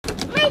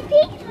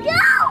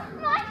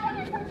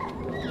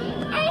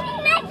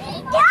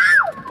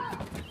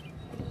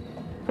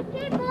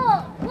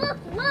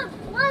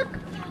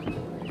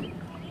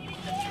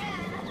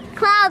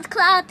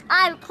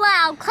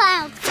cloud.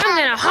 I'm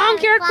gonna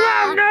honk your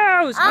clown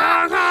nose!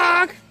 Honk,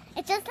 honk!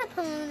 It's just a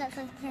balloon that's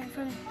like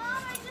from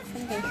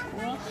Sunday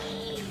school.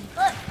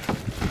 Look.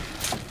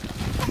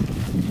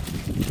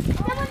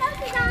 Someone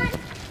else is on.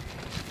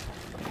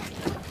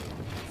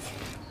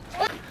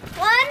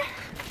 1,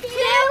 2,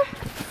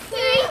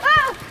 3.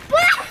 Oh!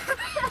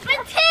 For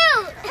 2!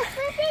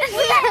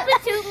 For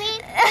 2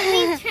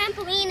 means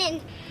trampoline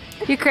and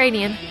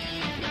Ukrainian.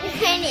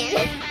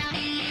 Ukrainian.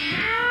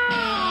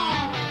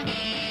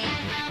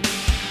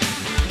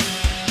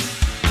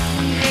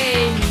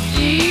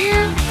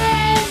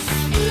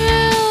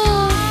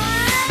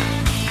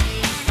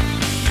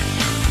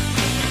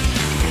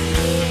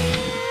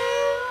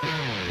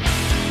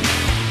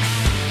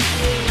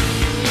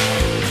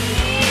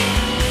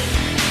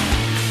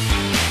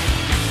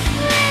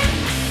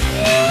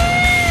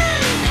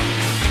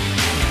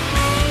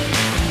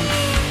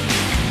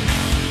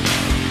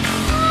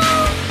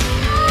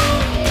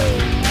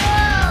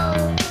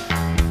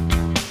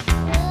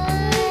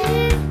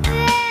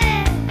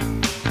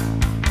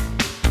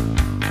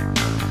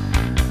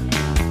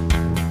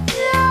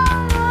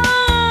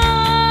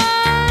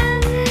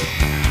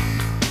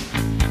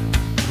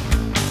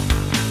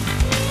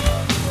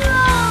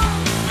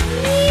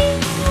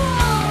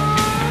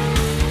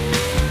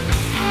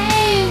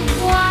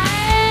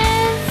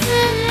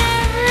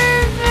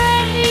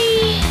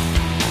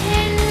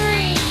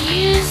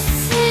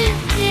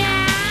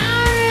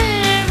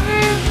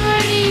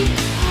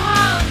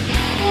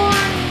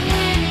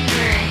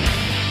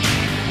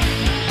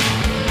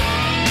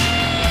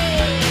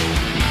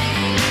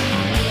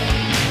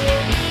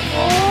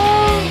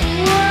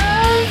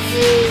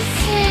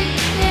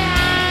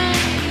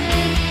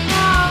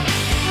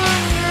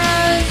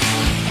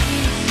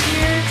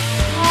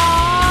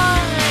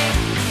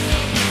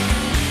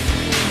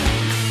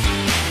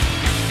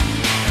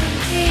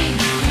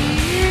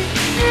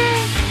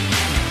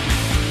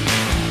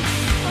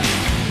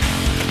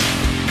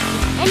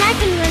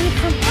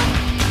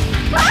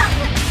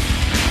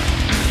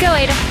 Go,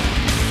 Ada.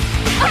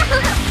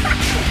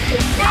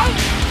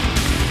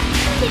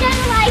 She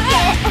doesn't like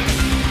it.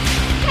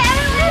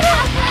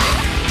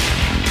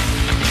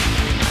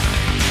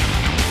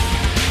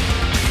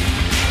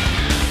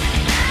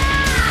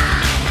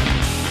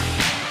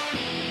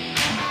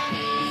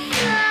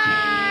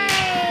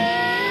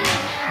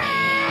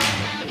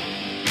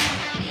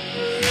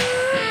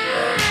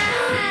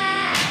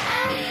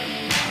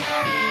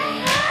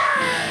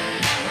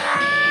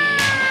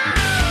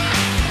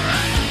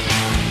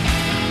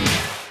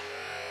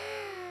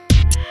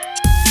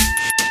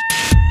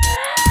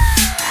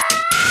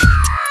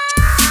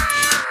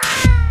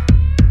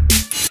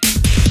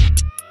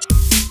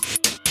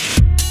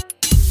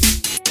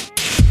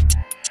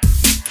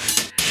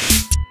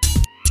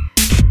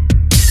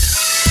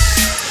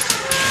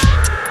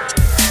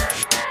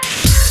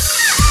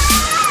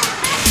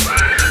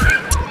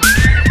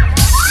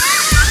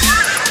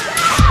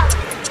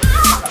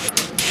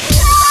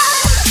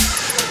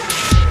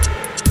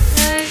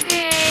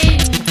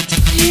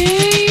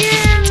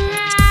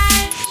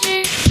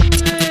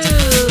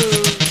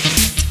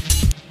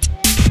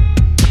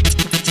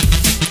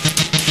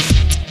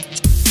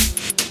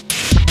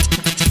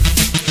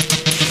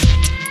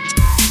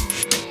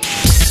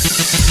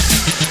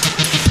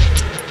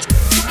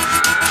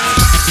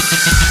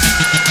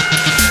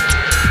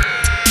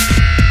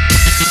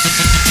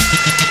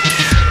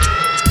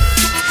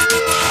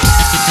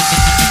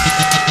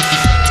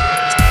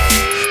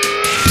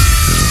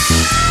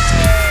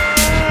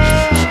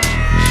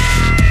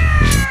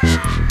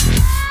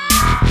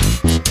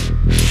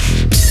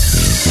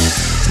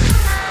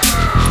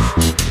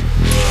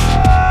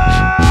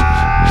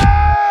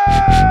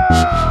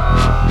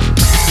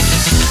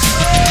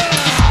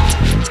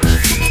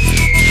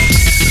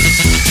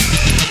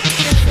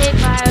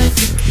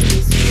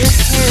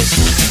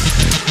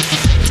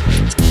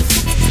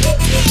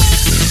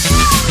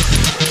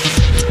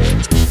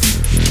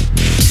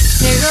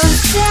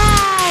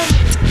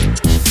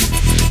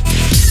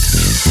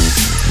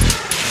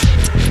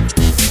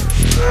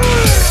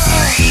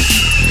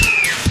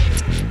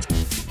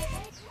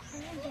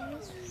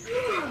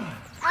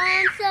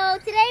 So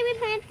today we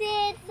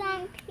planted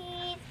some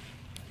peas.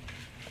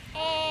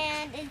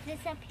 And is this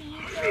a pea?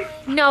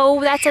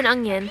 No, that's an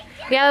onion.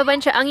 We have a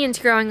bunch of onions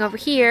growing over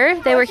here.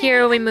 They were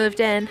here when we moved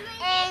in.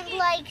 And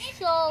like,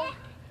 so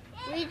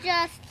we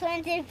just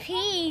planted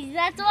peas.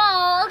 That's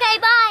all. Okay,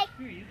 bye.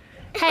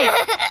 Hey,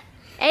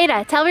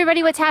 Ada, tell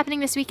everybody what's happening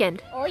this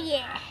weekend. Oh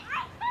yeah.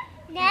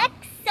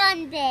 Next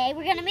Sunday,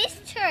 we're gonna miss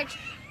church.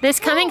 This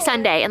coming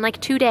Sunday in like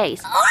 2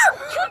 days. Oh,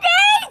 2 days?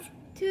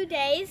 2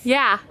 days?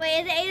 Yeah. Wait,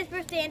 is it Ada's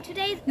birthday in 2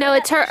 days? No,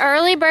 it's her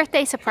early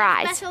birthday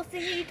surprise. Special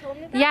thing that you told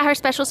me about? Yeah, her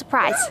special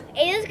surprise.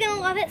 Ada's gonna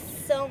love it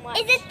so much.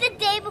 Is it the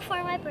day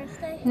before my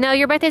birthday? No,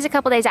 your birthday's a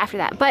couple days after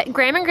that. But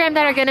Graham and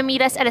Granddad are gonna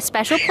meet us at a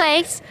special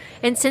place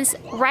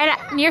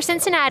near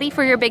Cincinnati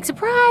for your big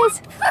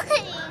surprise.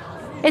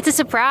 It's a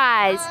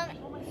surprise.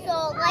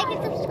 So like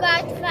and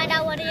subscribe to find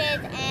out what it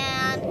is,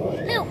 and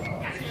poop.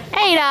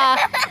 Ada.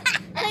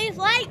 Please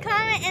like,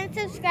 comment, and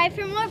subscribe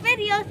for more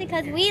videos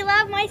because we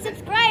love my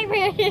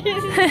subscribers.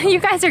 You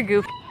guys are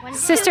goofy.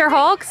 Sister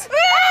Hulks?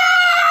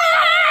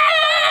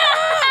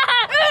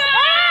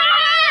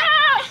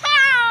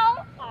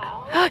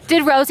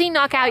 Did Rosie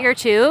knock out your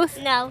tooth?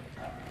 No.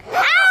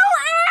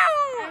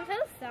 Ow! I'm so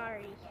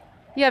sorry.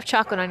 You have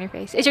chocolate on your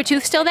face. Is your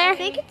tooth still there? I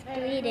think it's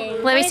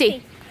bleeding. Let me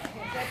see.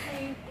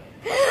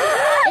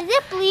 Is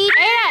it bleeding?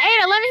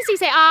 Ada, let me see.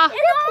 Say ah. Is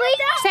it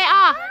bleeding? Say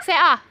ah. Say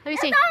ah. Let me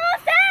see. It's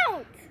almost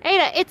out.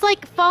 Ada, it's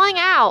like falling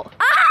out.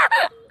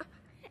 Ah!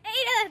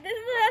 Ada, this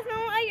is the best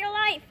moment of your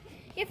life.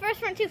 Your first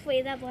front tooth. Wait,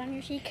 is that blood on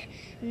your cheek?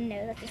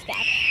 No, that's a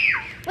scab.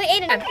 Wait,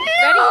 Ada. Ready?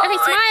 Okay,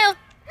 smile.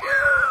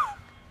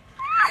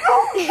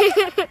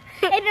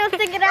 Ada, don't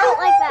stick it out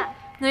like that.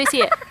 Let me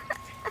see it.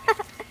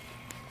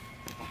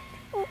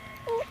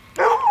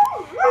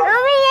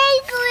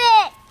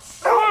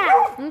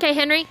 Okay,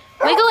 Henry.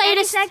 Wiggle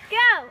Ada's.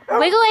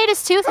 Wiggle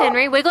Ada's tooth,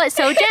 Henry. Wiggle it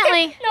so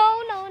gently. No.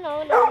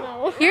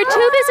 Your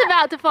tooth is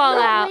about to fall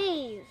out.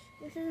 Please.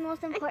 This is the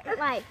most important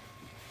life.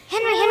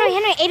 Henry.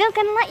 Ada's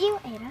gonna let you.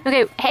 Ada.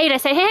 Okay, hey, Ada,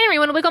 say, hey, Henry,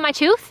 want to wiggle my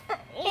tooth?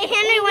 Hey,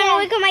 Henry, want to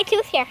wiggle my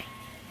tooth here?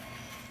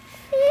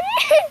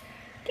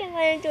 Can't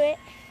let him do it.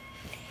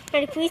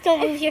 Henry, please don't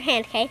move your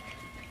hand, okay?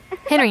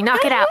 Henry,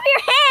 knock it out. Move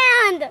your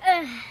hand!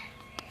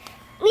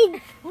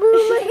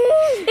 Move my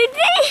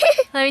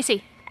hand. Let me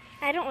see.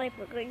 I don't like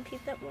wiggling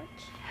teeth that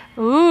much.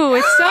 Ooh,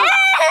 it's so...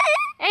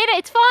 Ada,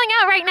 it's falling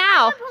out right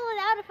now. I'll pull it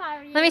out if I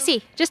were you. Let me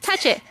see. Just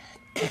touch it.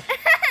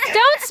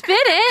 Don't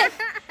spit it.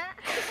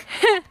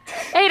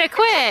 Ada,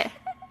 quit.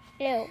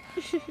 Ew.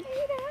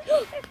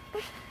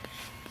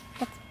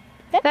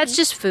 That's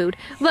just food.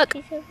 Look.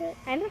 I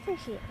don't think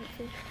she eats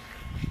food.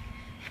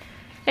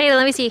 Ada,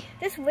 let me see.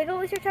 Just wiggle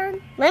with your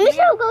tongue. Let me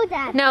show go,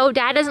 Dad. No,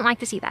 Dad doesn't like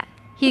to see that.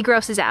 He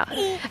grosses out.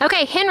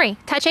 Okay, Henry,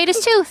 touch Ada's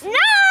tooth.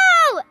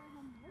 No!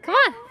 Come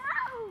on.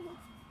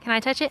 Can I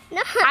touch it?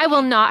 No. I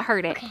will not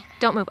hurt it. Okay.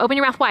 Don't move. Open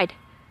your mouth wide.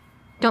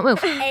 Don't move.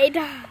 Ada.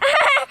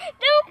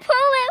 Don't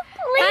pull it.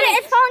 Please.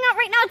 It's falling out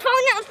right now. It's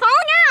falling out. It's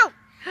falling out.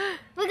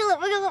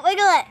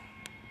 Wiggle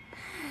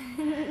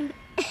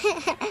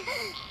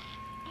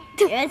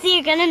it.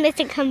 You're gonna miss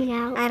it coming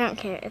out. I don't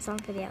care. It's on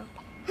video.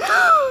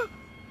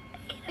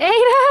 Ada!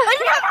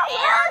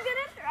 I'm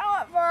gonna throw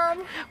it, Mom.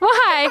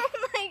 Why? Oh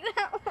my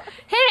God.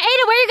 Hey,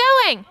 Ada, where are you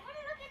going? I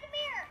wanna look in the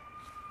mirror.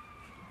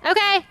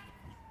 Okay.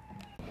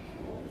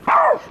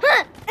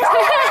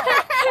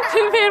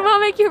 Did Mom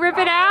make you rip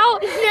it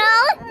out? No.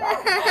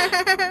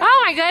 Oh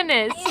my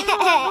goodness.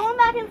 Going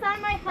back inside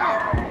my foot.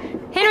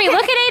 Henry,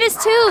 look at Ada's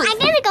tooth. I'm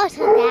gonna go to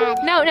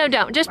Dad. No,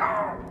 don't. Just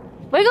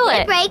wiggle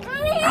it. Break.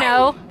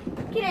 No.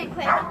 Get it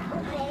quick.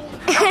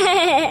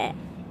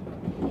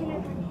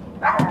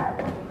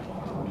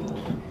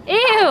 Ew,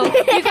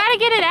 you gotta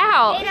get it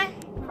out.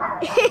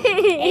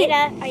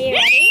 Ada, are you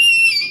ready?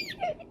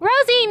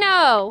 Rosie,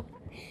 no.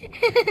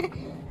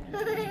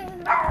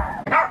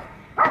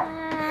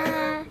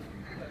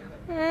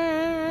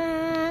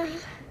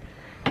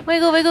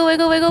 Wiggle.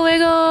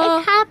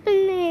 It's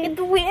happening. Get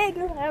the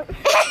wiggle out.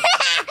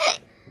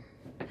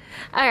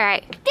 All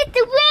right. Get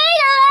the wiggle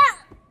out.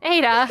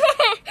 Ada.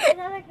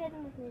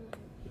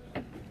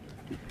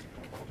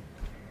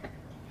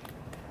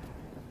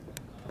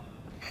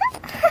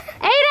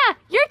 Ada,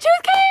 your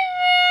tooth came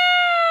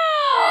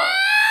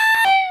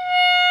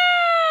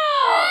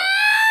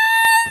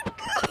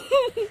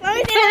out! Let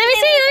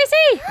me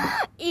see.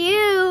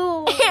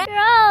 Ew.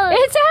 Gross.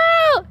 It's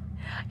out!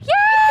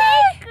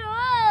 Yay!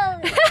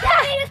 Gross.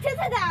 Daddy's tooth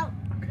is out.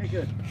 Okay,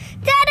 good.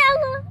 Dada,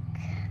 look.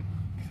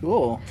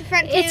 Cool.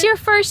 It's your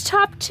first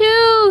top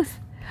tooth.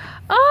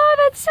 Oh,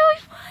 that's so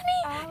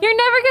funny. You're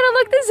never gonna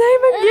look the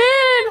same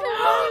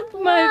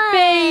again. My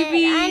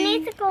baby. I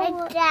need to go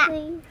look,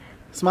 please.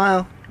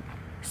 Smile.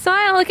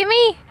 Smile, look at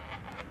me.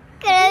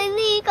 Can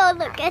I go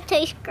look at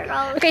this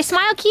girl? Okay,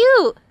 smile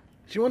cute.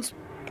 She wants.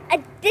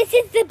 This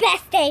is the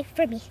best day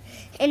for me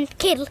in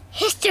kid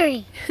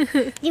history.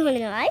 You wanna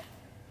know why?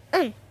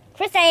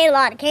 First I ate a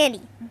lot of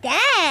candy.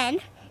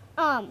 Then,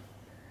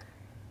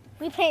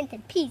 we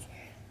planted peas.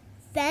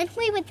 Then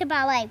we went to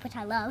ballet, which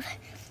I love.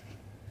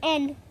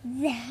 And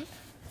then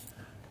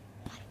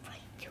my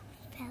front tooth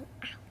fell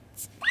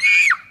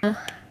out.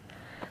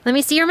 Let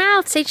me see your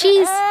mouth. Say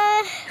cheese.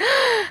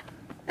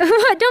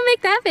 Don't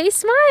make that face.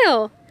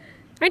 Smile.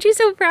 Aren't you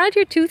so proud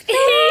your tooth fell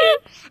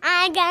out?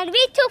 I'm gonna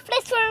be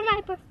toothless for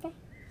my birthday.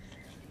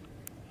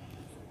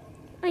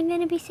 I'm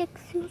gonna be sick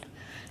soon.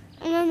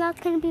 And then that's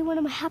gonna be one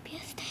of my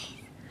happiest days.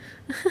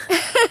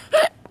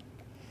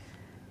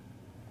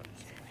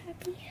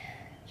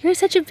 You're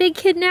such a big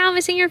kid now,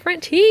 missing your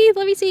front teeth.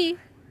 Let me see.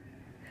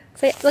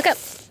 Say, look up.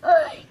 He's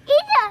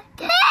a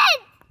kid!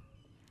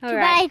 All But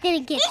right. I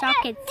didn't get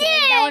chocolate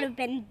today. That would have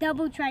been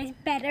double twice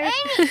better.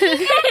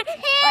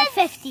 Or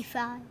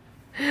 55.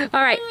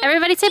 All right,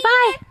 everybody say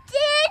bye.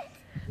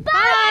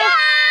 Bye!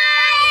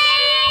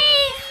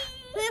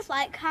 Please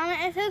like, comment,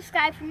 and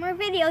subscribe for more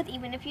videos,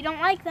 even if you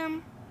don't like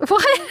them.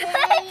 What?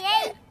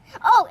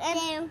 Oh,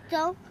 and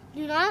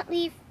do not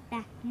leave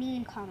that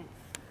mean comments.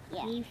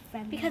 Yeah. Leave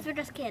friendly. Because we're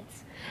just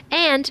kids.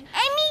 And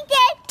I mean,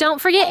 Dad. Don't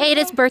forget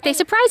Ada's birthday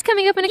surprise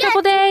coming up in a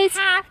couple days.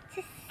 You have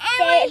to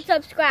stay and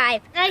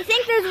subscribe. And I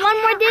think there's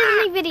one more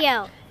Disney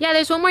video. Yeah,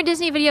 there's one more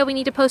Disney video we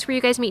need to post where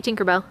you guys meet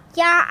Tinkerbell.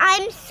 Yeah,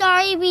 I'm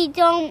sorry we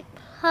don't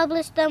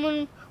publish them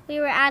when we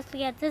were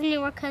actually at Disney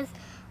World because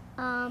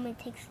it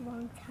takes a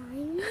long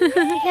time.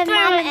 Because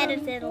Mama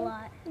edits it a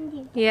lot.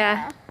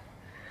 Yeah.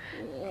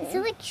 Is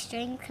there like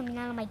string coming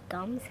out of my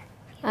gums?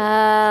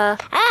 Stop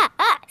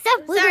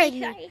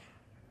sorry.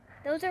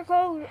 Those are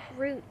called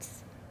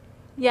roots.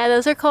 Yeah,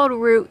 those are called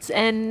roots,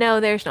 and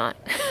no, there's not.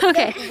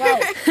 Okay.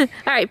 All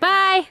right,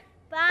 bye.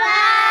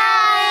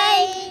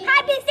 Bye.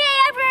 Happiest day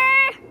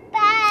ever.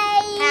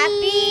 Bye.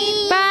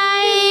 Happy.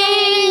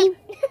 Bye.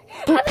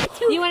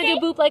 You want to do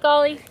boop like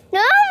Ollie?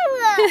 No.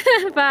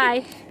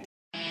 Bye.